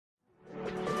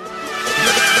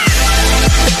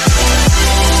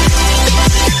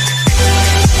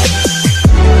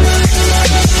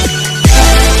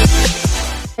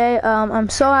I'm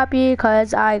so happy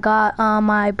because I got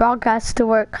my broadcast to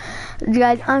work. You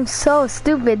guys, I'm so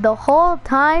stupid. The whole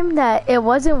time that it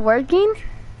wasn't working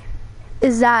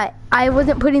is that I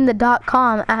wasn't putting the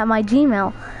 .com at my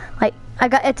Gmail. Like, I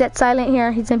got it's at Silent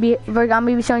here. We're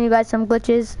gonna be showing you guys some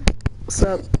glitches.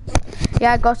 So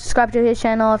yeah, go subscribe to his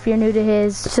channel if you're new to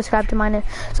his. Subscribe to mine.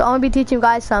 So I'm gonna be teaching you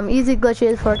guys some easy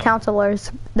glitches for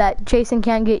counselors that Jason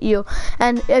can't get you.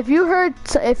 And if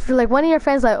like one of your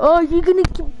friends like, oh, you're gonna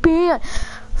get banned,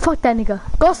 fuck that nigga.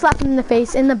 Go slap him in the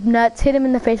face, in the nuts, hit him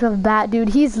in the face with a bat, dude.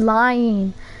 He's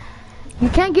lying. You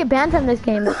can't get banned from this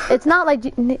game. It's not like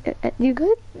you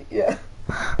good? Yeah.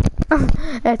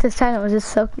 It's this channel was just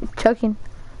so choking.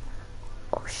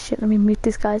 Oh shit, let me mute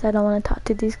these guys. I don't want to talk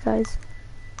to these guys.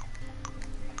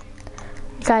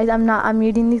 Guys, I'm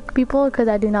muting these people because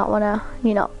I do not want to,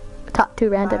 you know, talk to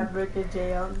random. This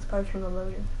probably from the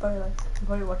Logan.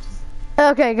 Probably watches.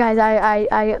 Okay, guys,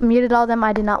 I muted all them.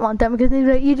 I did not want them because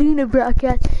they're like, you're doing a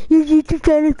broadcast. You're just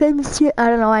trying to find the shit. I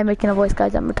don't know why I'm making a voice,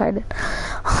 guys. I'm retarded.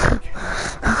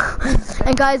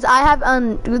 And guys, I have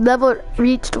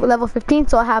reached level 15,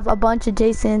 so I have a bunch of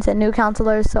Jasons and new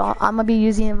counselors. So I'm gonna be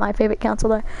using my favorite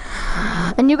counselor.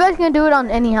 And you guys can do it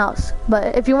on any house,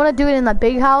 but if you want to do it in the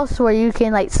big house where you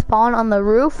can like spawn on the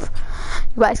roof,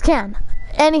 you guys can.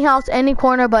 Any house, any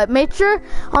corner, but make sure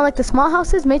on like the small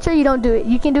houses, make sure you don't do it.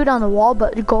 You can do it on the wall,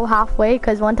 but go halfway,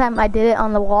 because one time I did it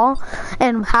on the wall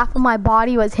and half of my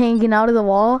body was hanging out of the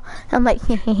wall. I'm like,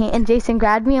 and Jason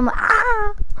grabbed me. I'm like,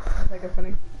 ah! That's like a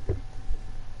funny.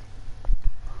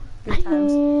 Good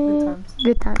times.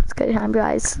 Good times,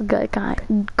 guys. Good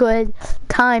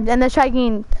times. And let's try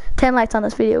getting 10 likes on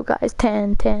this video, guys.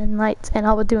 10 likes, and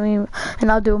I'll do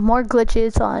more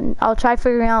glitches on. I'll try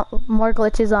figuring out more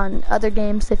glitches on other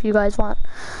games if you guys want.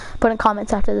 Put in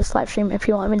comments after this live stream if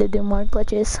you want me to do more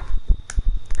glitches.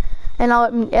 And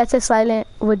SS Silent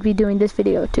would be doing this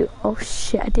video too. Oh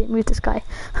shit, I didn't mute this guy.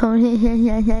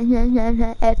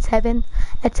 It's heaven.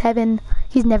 It's heaven.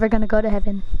 He's never gonna go to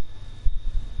heaven.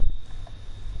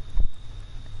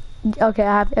 Okay,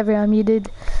 I have everyone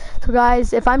muted. So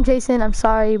guys, if I'm Jason, I'm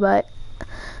sorry, but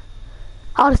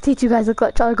I'll just teach you guys a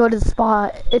glitch. I'll go to the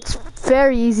spot. It's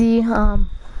very easy. Do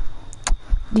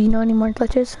you know any more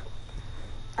glitches?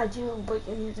 I do, but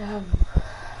you need to have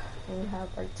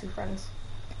like 2 friends.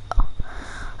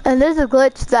 And there's a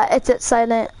glitch that It's at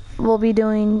Silent will be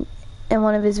doing in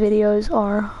one of his videos,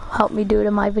 or help me do it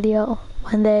in my video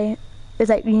one day. It's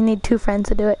like you need 2 friends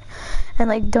to do it. And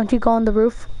like, don't you go on the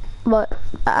roof? But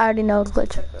I already know the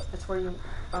glitch. It's where you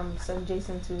send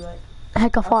Jason to like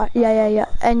heck of far. Yeah.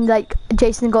 And like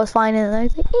Jason goes flying in and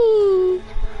he's like, eee.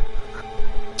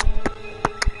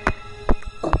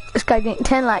 This guy getting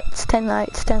 10 likes.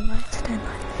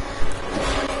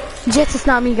 Jets is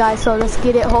not me, guys, so let's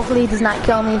get it. Hopefully he does not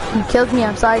kill me. If he kills me,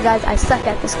 I'm sorry, guys. I suck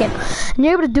at this game. And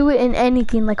you're able to do it in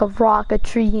anything, like a rock, a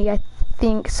tree, I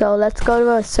think. So let's go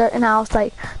to a certain house.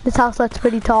 Like this house looks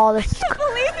pretty tall. I can't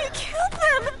believe he killed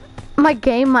him. My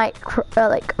game might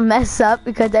like mess up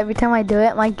because every time I do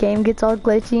it, my game gets all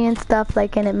glitchy and stuff,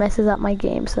 like, and it messes up my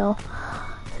game. So,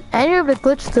 and you're able to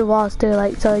glitch through walls too.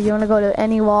 Like, so you want to go to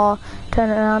any wall, turn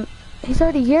around. He's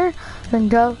already here. Then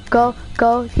go.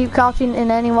 Keep crouching in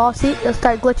any wall. See, it'll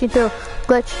start glitching through.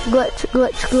 Glitch.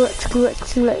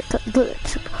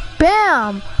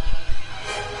 Bam!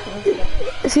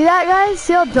 See that, guys?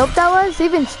 See how dope that was?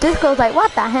 Even this girl's like,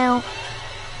 what the hell?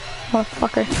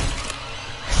 Motherfucker.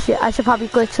 Shit, I should probably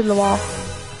glitch to the wall.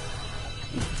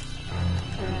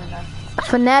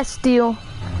 Finesse steal.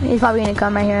 He's probably gonna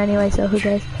come right here anyway, so who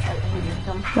cares?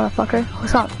 Motherfucker.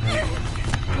 What's up?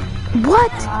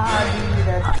 What?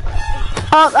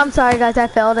 Oh, I'm sorry, guys. I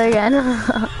failed again.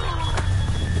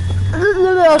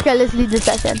 Okay, let's leave this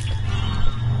session.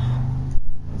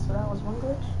 So that was one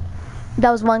glitch?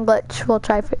 That was one glitch. We'll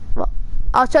try for. Well,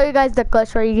 I'll show you guys the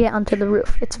glitch where you get onto the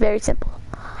roof. It's very simple.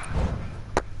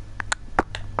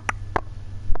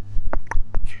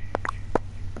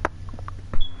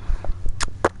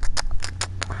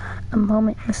 A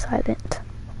moment of silence.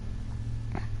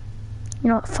 You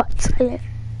know what? Fuck silent.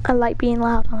 I like being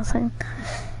loud, honestly.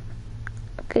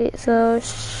 Okay, so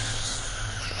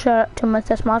shout out to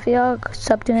Mustache Mafia.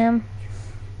 Sub to him.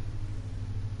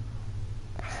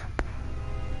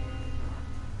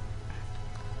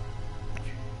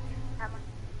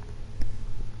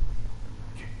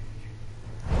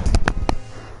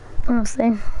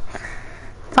 Honestly,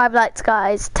 5 likes,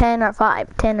 guys. 10 or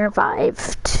 5. 10 or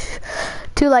 5.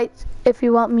 2 likes if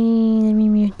you want me. Let me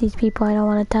mute these people. I don't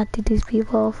want to talk to these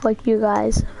people. Fuck you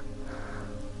guys.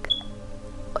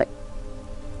 Wait.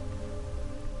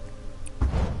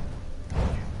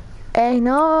 Hey,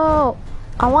 no.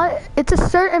 it's a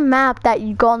certain map that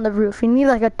you go on the roof. You need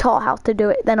like a tall house to do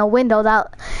it. Then a window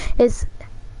that is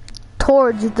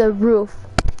towards the roof.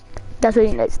 That's what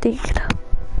you guys think.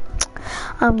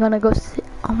 I'm gonna go sit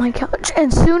on my couch,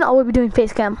 and soon I will be doing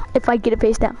face cam if I get a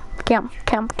face cam.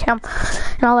 And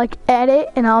I'll like edit,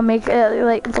 and I'll make it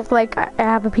like look like I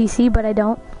have a PC, but I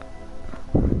don't.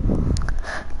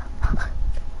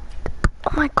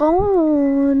 Oh my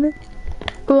god!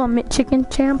 Ooh, I'm at Chicken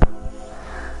Champ.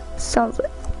 Sounds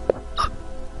like.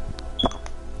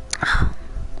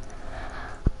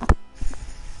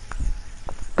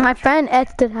 My friend Ed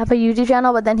did have a YouTube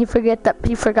channel, but then he forgot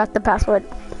the password.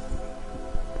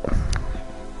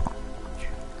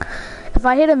 If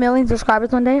I hit 1 million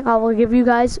subscribers one day, I will give you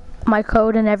guys my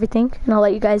code and everything, and I'll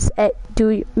let you guys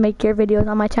make your videos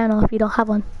on my channel if you don't have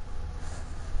one.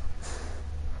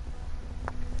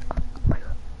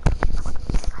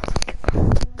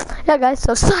 Yeah, guys,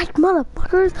 so psych,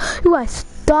 motherfuckers. You guys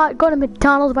thought, go to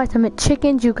McDonald's, buy some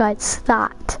McChickens. You guys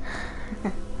thought.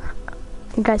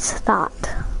 You guys thought.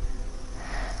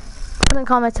 Put in the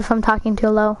comments if I'm talking too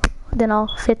low, then I'll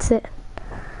fix it.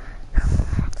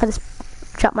 I just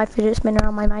dropped my fidget spinner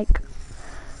on my mic.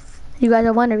 You guys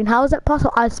are wondering, how is that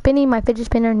possible? I was spinning my fidget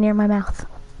spinner near my mouth.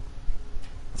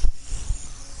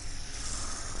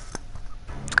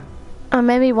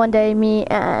 Maybe one day me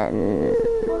and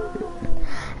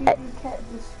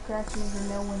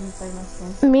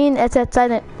It's at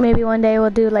Silent. Maybe one day we'll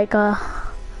do like a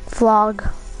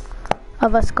vlog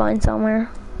of us going somewhere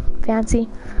fancy.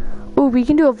 Ooh, we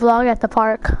can do a vlog at the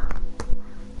park.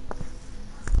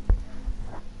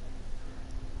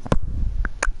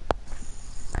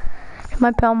 If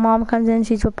my pal mom comes in,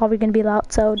 she's probably gonna be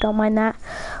loud, so don't mind that.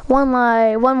 One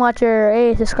watcher,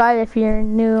 hey, subscribe if you're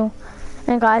new.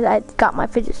 And guys, I got my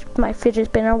fidget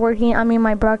spinner working. I mean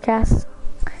my broadcast.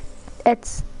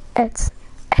 It's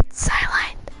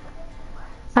silent.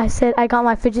 I said I got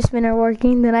my fidget spinner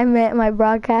working, then I meant my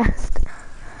broadcast.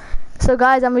 So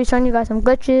guys, I'm gonna be showing you guys some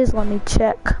glitches. Let me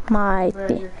check my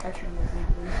thing.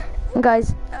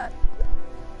 Guys,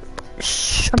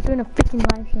 shh, I'm doing a freaking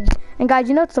live stream. And guys,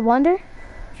 you know what's the wonder?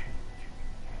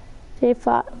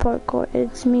 J5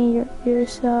 it's me, your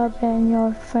sub, and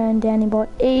your friend Danny Boy.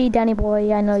 Hey, Danny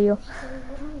Boy, I know you.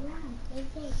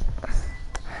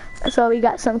 So we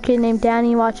got some kid named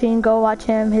Danny watching. Go watch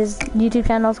him. His YouTube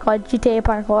channel is called GTA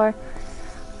Parkour.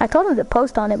 I told him to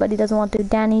post on it, but he doesn't want to.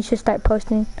 Danny should start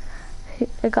posting.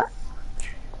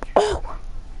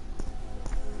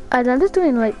 I'm just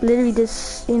doing like literally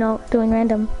just, you know, doing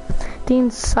random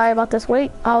things. Sorry about this.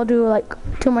 Wait, I'll do like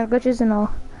 2 more glitches and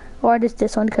or just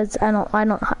this one because I don't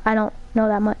know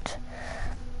that much.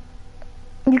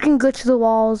 You can glitch the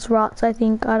walls, rots, I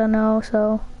think. I don't know.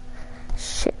 So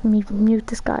shit, me mute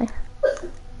this guy.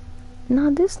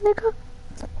 Not this nigga.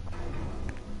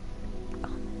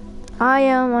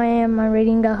 I'm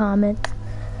reading the comments.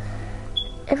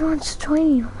 Everyone's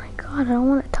joining. Oh my god, I don't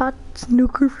want to talk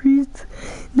Snooker Freets.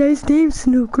 Nice name,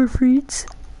 Snooker Freets.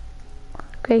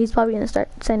 Okay, he's probably gonna start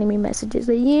sending me messages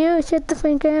like, you shut the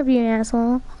fuck up, you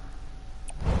asshole.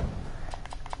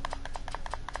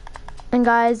 And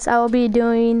guys, I will be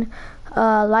doing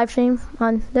a live stream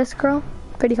on this girl.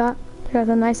 Pretty hot. She has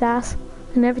a nice ass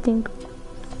and everything.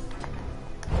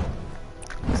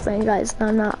 Just saying, guys,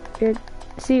 I'm not weird.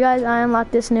 See, guys, I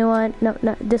unlocked this new one. No,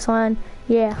 this one.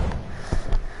 Yeah.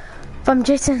 From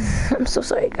Jason. I'm so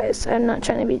sorry, guys. I'm not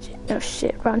trying to be. Oh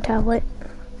shit, wrong tablet.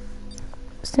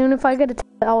 Soon, if I get a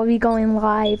tablet, I will be going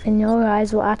live, and you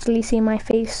guys will actually see my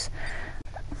face.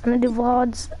 I'm gonna do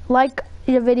vlogs. Like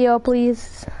the video,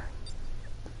 please.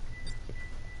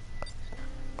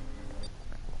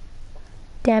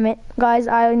 Damn it, guys!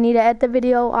 I need to edit the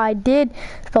video. I did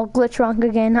spell glitch wrong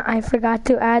again. I forgot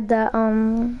to add the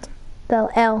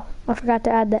L. I forgot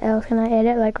to add the L. Can I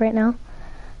edit like right now?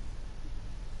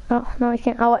 Oh no, I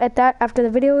can't. I'll edit that after the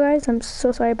video, guys. I'm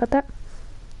so sorry about that.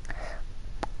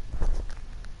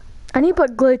 I need to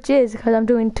put glitches because I'm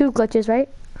doing 2 glitches, right?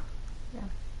 Yeah.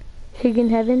 Hidden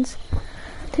Heavens.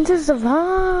 I think this is the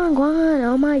wrong one.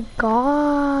 Oh my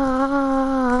god.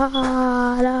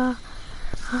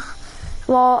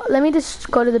 Well, let me just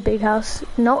go to the big house.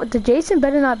 No, the Jason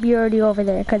better not be already over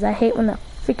there because I hate when the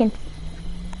freaking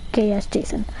gay-ass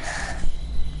Jason.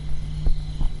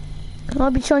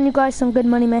 I'll be showing you guys some good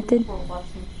money method. 2 people are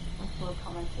watching.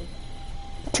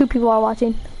 2 people are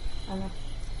watching. I know.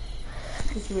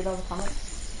 Did you read all the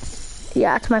comments?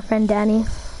 Yeah, it's my friend Danny.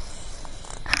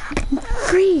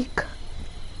 Freak!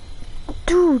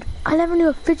 Dude, I never knew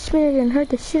a fidget spinner can hurt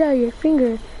the shit out of your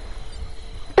finger.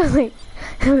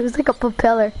 It was like a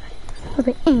propeller. I was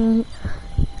like,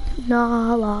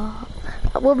 nah,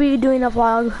 we'll be doing a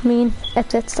vlog. Me and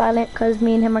it's silent because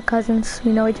me and him are cousins.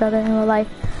 We know each other in real life.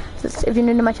 So if you're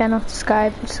new to my channel,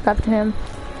 subscribe to him.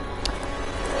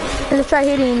 And let's try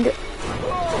hitting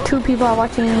 2 people are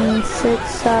watching.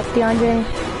 Sits up, DeAndre.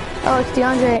 Oh, it's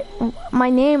DeAndre. My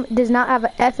name does not have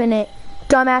an F in it.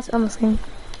 Dumbass. I'm listening.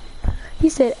 He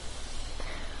said,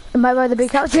 "Am I by the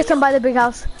big house?" Yes, I'm by the big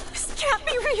house. This can't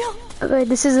be real. Okay,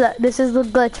 this is the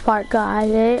glitch part, guys.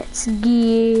 Let's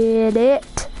get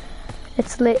it.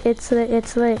 It's lit. It's lit.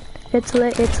 It's lit. It's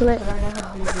lit. It's lit.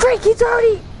 Freak! He's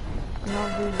already.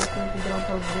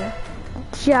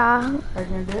 Yeah.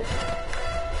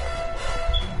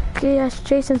 Okay, yes,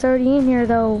 Jason's already in here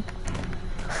though.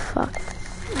 Fuck.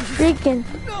 Freaking.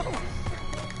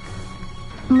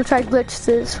 I'm gonna try glitch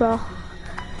this wall.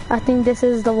 I think this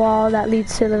is the wall that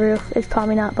leads to the roof. It's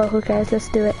probably not, but who cares? Let's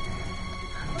do it.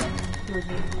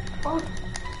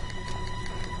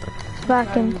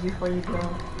 Back in.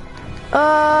 Oh,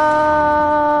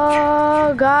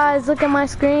 guys, look at my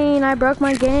screen. I broke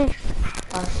my game.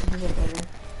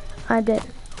 I did.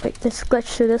 Wait, this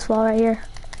glitched through this wall right here.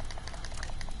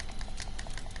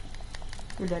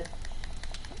 You're dead.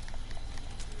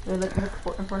 Look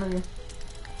in front of you.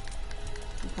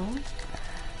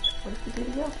 What if you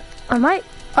do go? I might.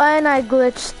 And I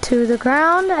glitched to the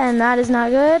ground, and that is not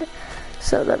good.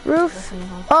 So the roof.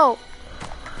 Oh.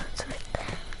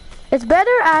 It's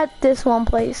better at this one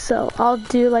place, so I'll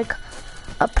do like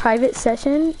a private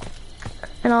session,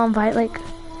 and I'll invite like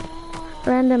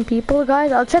random people,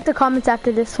 guys. I'll check the comments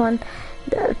after this one.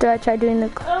 After I try doing the.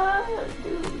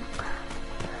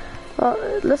 Well,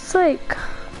 let's like.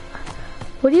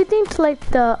 What do you think? Like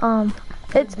the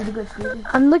it's.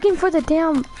 I'm looking for the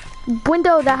damn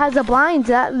window that has the blinds.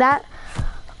 That.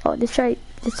 Oh, let's try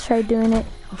doing it.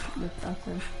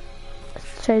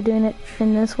 Let's try doing it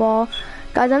in this wall.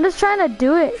 Guys, I'm just trying to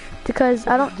do it because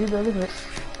I don't do the other glitch.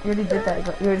 You already did that.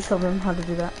 You already told them how to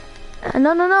do that.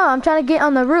 No. I'm trying to get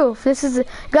on the roof. This is,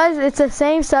 guys, it's the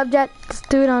same subject. Let's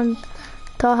do it on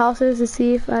tall houses to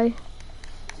see if I.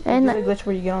 And do the glitch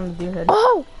where you get on the deer head.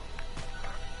 Oh!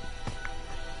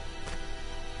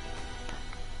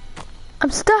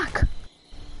 I'm stuck.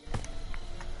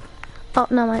 Oh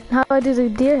no, mind. How do I do the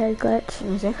deer head glitch? Let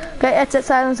me see. Okay, it's at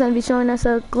Silence gonna be showing us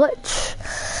a glitch.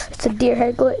 It's a deer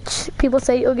head glitch. People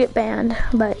say you'll get banned,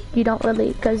 but you don't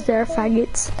really, because they're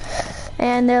faggots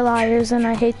and they're liars, and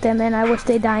I hate them, and I wish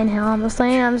they die in hell. I'm just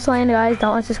saying, guys.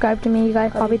 Don't unsubscribe to me. You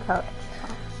guys probably.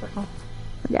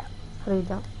 Yeah. How do you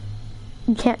jump?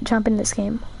 You can't jump in this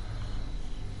game.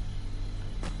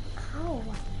 How?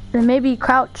 Then maybe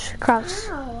crouch. How?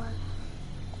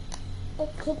 It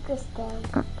kicked us down.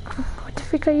 What the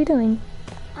freak are you doing?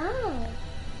 Oh.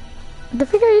 What the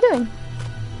freak are you doing?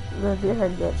 The deer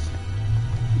head glitch.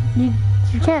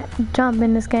 You can't jump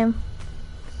in this game.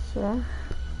 Sure.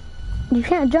 You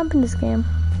can't jump in this game.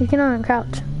 You can only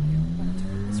crouch.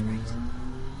 That's right.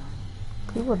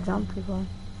 People jump, people.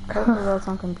 That's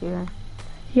on computer.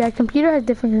 Yeah, computer has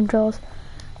different controls.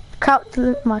 Crouch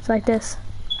much like this.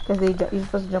 Because you're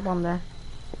supposed to jump on there.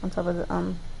 On top of the,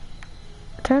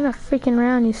 Turn a freaking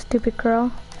around, you stupid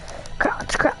girl.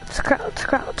 Crouch, crouch, crouch,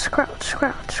 crouch, crouch,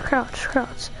 crouch, crouch,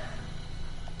 crouch.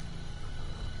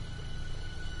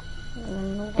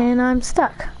 And I'm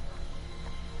stuck.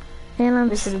 And I'm.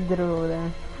 We should have did it over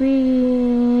there.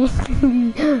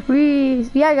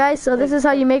 Yeah, guys. So this is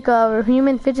how you make a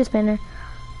human fidget spinner.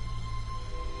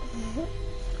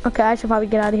 Okay, I should probably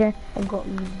get out of here. I'll go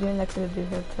do it next to the deer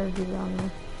head. Try to do that on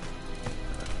there.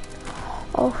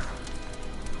 Oh.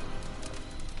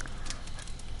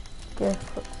 Okay.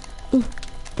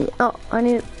 Oh, I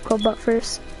need to go butt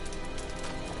first.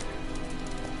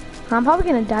 I'm probably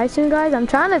gonna die soon, guys. I'm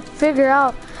trying to figure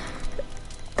out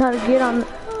how to get on,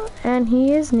 and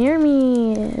he is near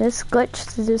me. This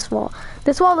glitch to this wall.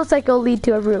 This wall looks like it'll lead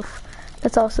to a roof.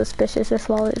 That's all suspicious. This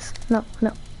wall is. No,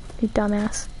 you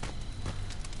dumbass.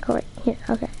 Go right here.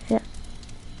 Okay, yeah.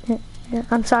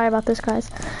 I'm sorry about this, guys.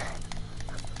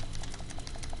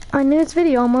 I knew this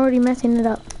video. I'm already messing it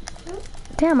up.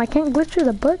 Damn, I can't glitch through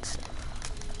the butts.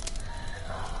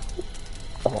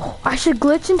 Oh, I should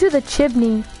glitch into the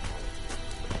chimney.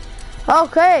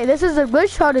 Okay, this is a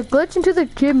glitch how to glitch into the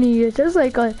chimney. It's just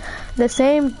like the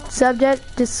same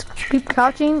subject. Just keep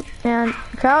crouching and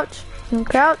crouch and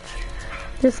crouch.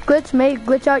 This glitch may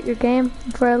glitch out your game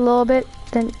for a little bit.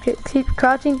 Then keep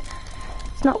crouching.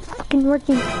 It's not fucking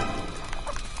working.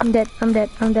 I'm dead.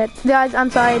 Guys,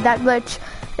 I'm sorry. That glitch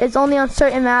is only on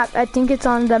certain map. I think it's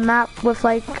on the map with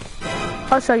like.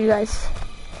 I'll show you guys.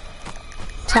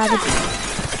 Savage.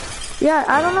 Yeah,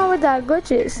 I don't know what that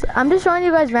glitch is. I'm just showing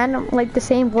you guys random, like the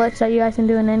same glitch that you guys can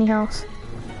do in any house.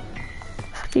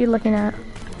 What are you looking at?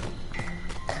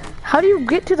 How do you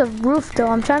get to the roof though?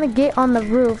 I'm trying to get on the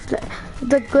roof.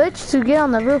 The glitch to get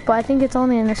on the roof, but I think it's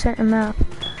only in a certain map.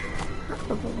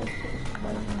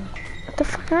 What the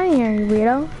fuck are you here, you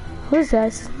weirdo? Who's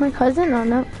this? My cousin? Oh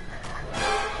no.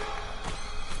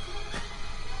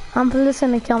 I'm just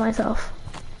gonna kill myself.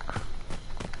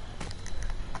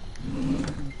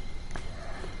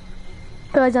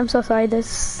 Guys, I'm so sorry.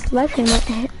 This live stream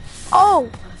went. Oh,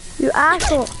 you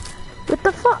asshole! What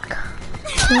the fuck?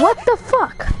 What the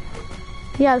fuck?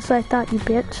 Yeah, that's what I thought, you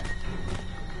bitch.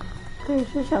 Dude,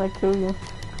 she's trying to kill you.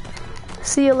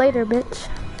 See you later, bitch.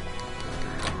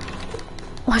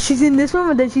 Oh, she's in this one,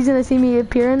 but then she's gonna see me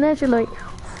appear in there. She's like,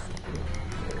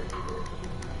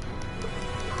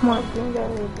 come on.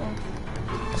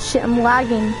 Shit, I'm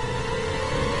lagging.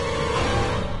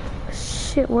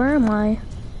 Shit, where am I?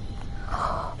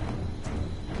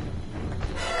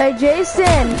 Hey,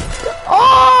 Jason!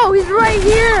 Oh, he's right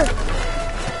here!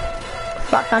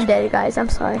 Fuck, I'm dead, guys. I'm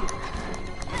sorry.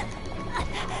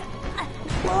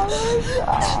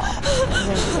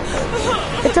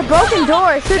 It's a broken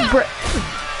door. It should break.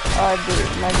 Oh,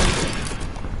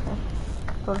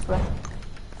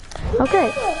 dude,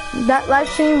 Okay, that live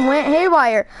stream went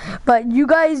haywire, but you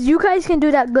guys can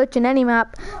do that glitch in any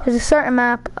map. There's a certain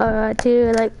map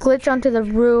to like glitch onto the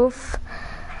roof.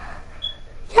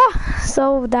 Yeah,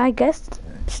 so I guess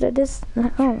should I just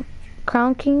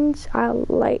Crown Kings, I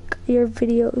like your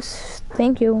videos.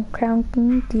 Thank you, Crown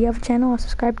King. Do you have a channel? I'll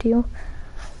subscribe to you.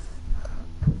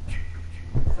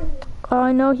 Oh,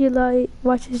 I know he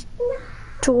watches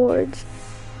George.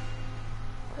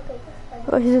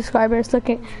 Oh, his subscribers. Look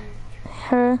at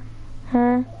her.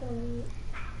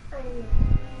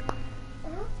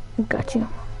 Got you.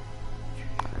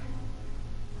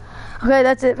 Okay,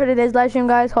 that's it for today's live stream,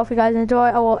 guys. Hope you guys enjoy.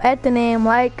 I will add the name,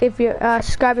 like if you're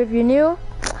subscribe if you're new,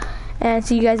 and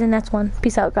see you guys in the next one.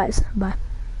 Peace out, guys. Bye.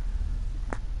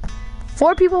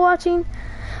 4 people watching.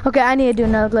 Okay, I need to do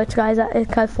another glitch, guys.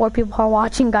 Because 4 people are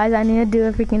watching, guys. I need to do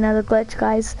a freaking another glitch,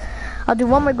 guys. I'll do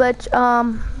one more glitch.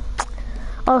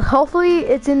 Hopefully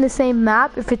it's in the same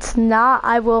map. If it's not,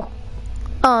 I will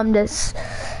just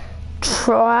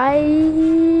try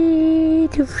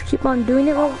to keep on doing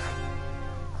it.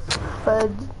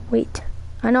 But wait,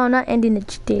 I know I'm not ending the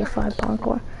GTA 5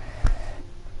 parkour.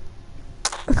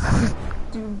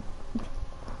 dude,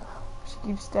 she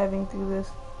keeps stabbing through this.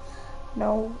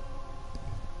 No.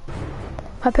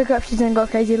 If I pick her up, she's gonna go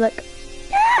crazy. Like,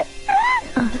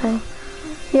 okay.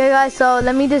 Yeah, guys. So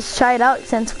let me just try it out.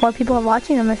 Since 4 people are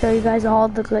watching, I'm gonna show you guys all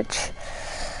the glitch.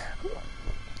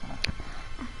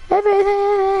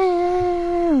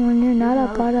 Everything when you're not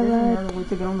a part of it.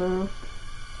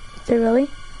 Is it really?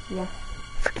 Yeah.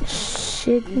 Freaking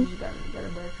shit. You just gotta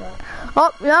better shot.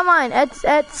 Oh, never mind. It's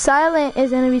Silent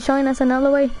is gonna be showing us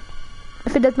another way.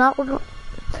 If it does not work,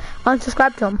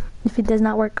 unsubscribe to him. If it does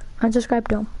not work, unsubscribe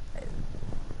to him.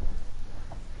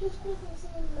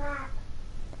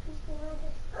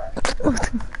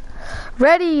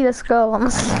 Ready? Let's go.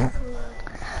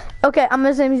 Okay, I'm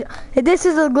gonna say this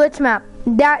is a glitch map.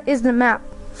 That is the map.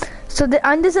 So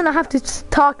I'm just gonna have to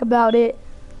talk about it.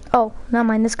 Oh, never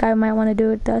mind. This guy might want to do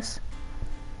it with us.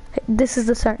 This is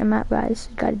the certain map, guys.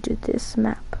 You gotta do this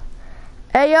map.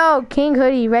 Hey, yo, King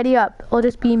Hoodie, ready up. It'll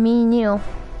just be me and you.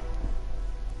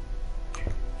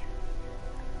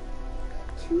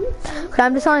 Okay,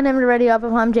 I'm just telling him to ready up.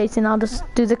 If I'm Jason, I'll just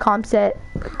do the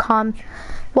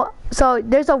Well, so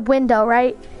there's a window,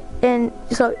 right? And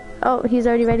so, oh, he's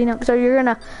already ready up. So you're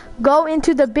gonna go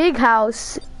into the big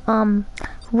house,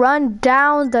 run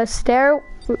down the stair.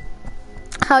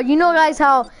 How you know, guys,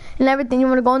 how and everything. You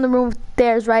want to go in the room with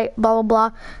stairs, right? Blah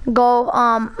blah blah. Go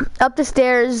up the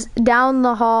stairs, down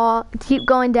the hall. Keep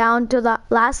going down to the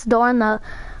last door on the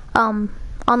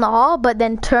hall, but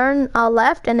then turn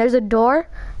left, and there's a door.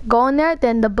 Go in there.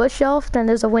 Then the bookshelf. Then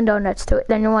there's a window next to it.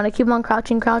 Then you want to keep on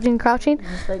crouching.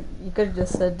 Just like you could have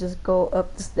just said, just go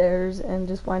up the stairs and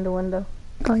just find a window.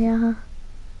 Oh yeah.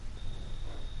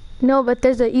 No, but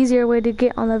there's an easier way to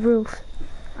get on the roof.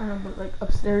 I know, but like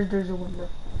upstairs, there's a window.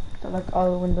 Not like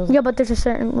all the windows. Yeah, but there's a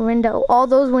certain window. All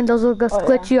those windows will just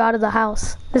glitch you out of the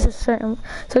house. This is certain.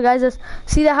 So guys, just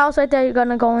see the house right there. You're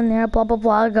gonna go in there. Blah blah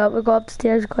blah. Go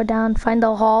upstairs. Go down. Find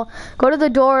the hall. Go to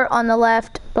the door on the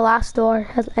left. The last door.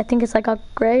 I think it's like a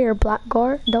gray or black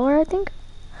door. I think.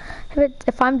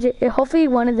 Hopefully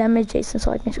one of them is Jason,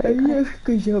 so I can show you guys. You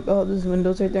could jump out those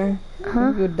windows right there.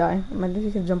 Huh? You would die. Imagine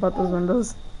you could jump out those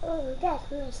windows. Oh,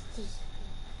 that's nasty.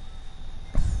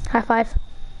 High five.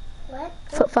 What?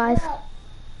 Foot 5.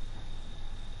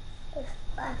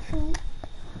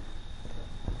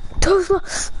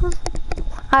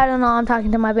 I don't know. I'm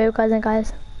talking to my baby cousin,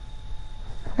 guys.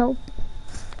 Nope.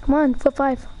 Come on, foot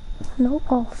 5. No,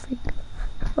 oh, freak.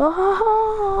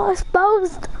 Oh,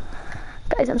 exposed.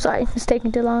 Guys, I'm sorry. It's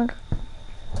taking too long.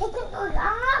 Taking too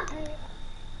long.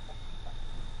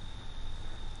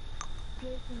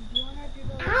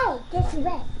 Ow, this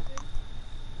red.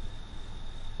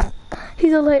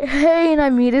 He's all like, hey, and I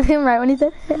muted him right when he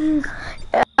said, hey.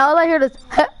 All I heard was,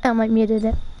 hey, and I muted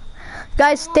it.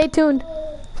 Guys, stay tuned.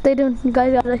 Stay tuned. You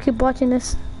guys gotta keep watching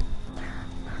this.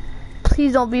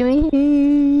 Please don't be me.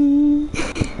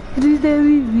 Please don't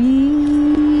be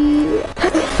me.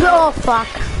 Oh, fuck.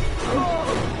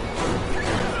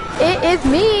 It is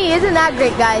me. Isn't that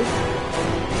great, guys?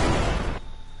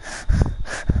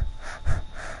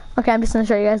 Okay, I'm just gonna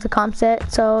show you guys the comp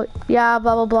set. So, yeah,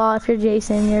 blah, blah, blah. If you're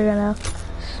Jason, you're gonna...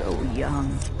 So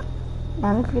young.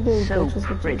 I'm gonna do So pictures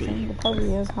with pretty. Jason. It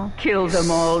probably is, huh? Kill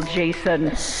them all,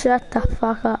 Jason. Shut the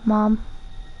fuck up, Mom.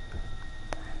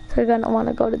 So you're gonna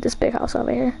wanna go to this big house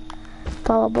over here.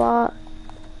 Blah, blah, blah.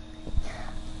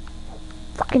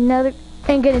 Fucking another...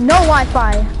 Ain't getting no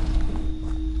Wi-Fi.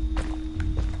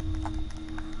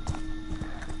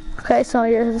 Okay, so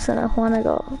you're just gonna wanna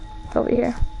go over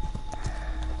here.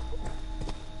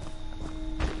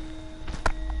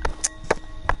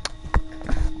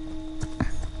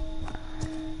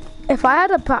 If I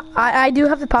had I do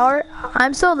have the power.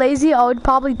 I'm so lazy, I would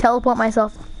probably teleport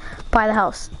myself by the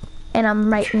house. And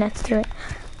I'm right next to it.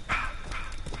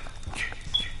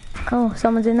 Oh,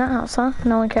 someone's in that house, huh?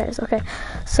 No one cares, okay.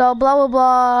 So, blah, blah,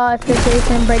 blah. If you're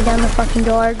Jason, break down the fucking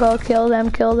door. Go kill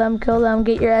them, kill them, kill them.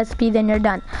 Get your SP, then you're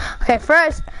done. Okay,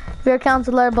 first, if you're a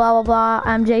counselor, blah, blah, blah.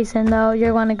 I'm Jason, though.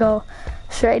 You're gonna go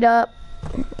straight up.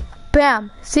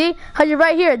 Bam. See? How you're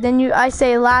right here. Then I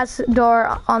say last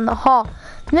door on the hall.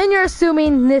 And then you're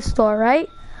assuming this door, right?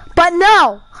 But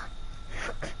no!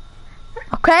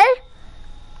 Okay?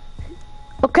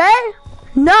 Okay?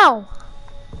 No!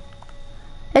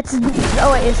 It's,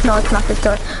 oh wait, it's not this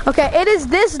door. Okay, it is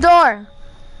this door.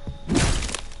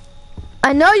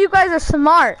 I know you guys are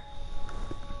smart.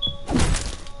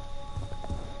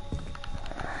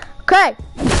 Okay,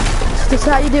 so this is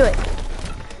how you do it.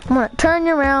 I'm gonna turn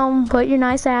you around, put your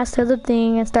nice ass to the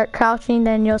thing and start crouching,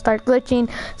 then you'll start glitching,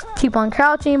 keep on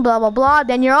crouching, blah, blah, blah.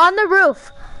 Then you're on the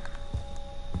roof.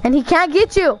 And he can't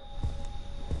get you.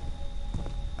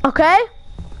 Okay?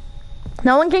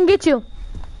 No one can get you.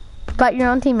 But your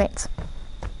own teammates.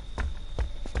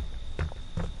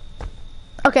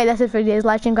 Okay, that's it for today's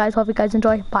live stream, guys. Hope you guys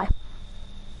enjoy. Bye.